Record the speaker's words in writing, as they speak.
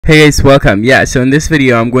Hey guys, welcome. So in this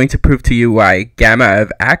video, I'm going to prove to you why gamma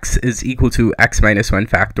of x is equal to x minus 1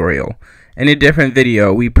 factorial. In a different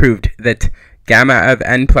video, we proved that gamma of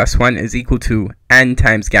n plus 1 is equal to n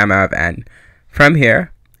times gamma of n. From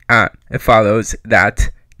here, it follows that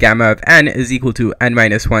gamma of n is equal to n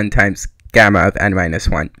minus 1 times gamma of n minus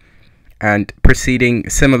 1. And proceeding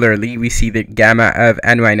similarly, we see that gamma of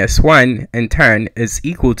n minus 1 in turn is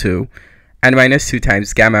equal to n minus 2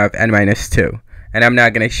 times gamma of n minus 2. And I'm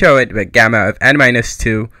not going to show it, but gamma of n minus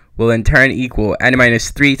 2 will in turn equal n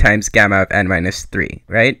minus 3 times gamma of n minus 3,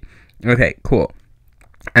 right? Okay, cool.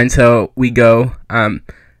 And so we go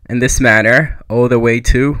in this manner all the way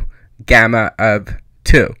to gamma of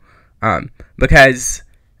 2. Because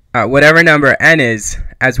whatever number n is,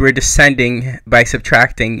 as we're descending by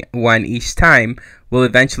subtracting 1 each time, we'll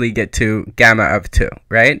eventually get to gamma of 2,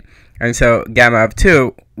 right? And so gamma of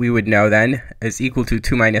 2, we would know then, is equal to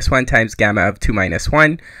 2 minus 1 times gamma of 2 minus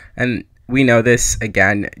 1. And we know this,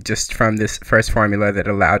 again, just from this first formula that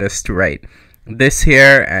allowed us to write this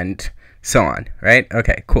here and so on, right?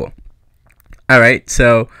 Okay, cool. All right,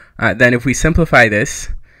 so then if we simplify this,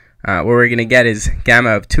 what we're going to get is gamma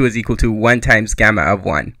of 2 is equal to 1 times gamma of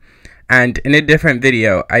 1. And in a different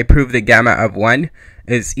video, I proved that gamma of 1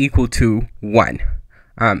 is equal to 1.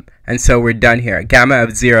 And so we're done here. Gamma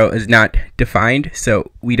of 0 is not defined,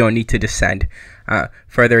 so we don't need to descend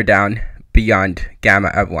further down beyond gamma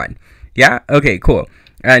of 1. Yeah? Okay, cool.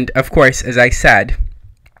 And of course, as I said,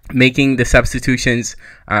 making the substitutions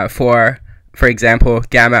for example,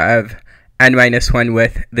 gamma of n minus 1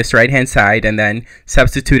 with this right-hand side, and then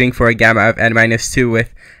substituting for a gamma of n minus 2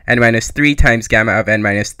 with n minus 3 times gamma of n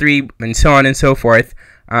minus 3, and so on and so forth,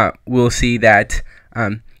 we'll see that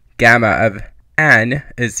gamma of n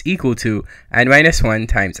is equal to n minus 1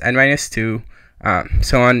 times n minus 2,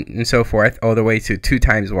 so on and so forth, all the way to 2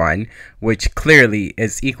 times 1, which clearly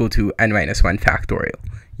is equal to n minus 1 factorial.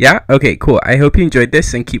 Yeah? Okay, cool. I hope you enjoyed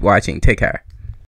this and keep watching. Take care.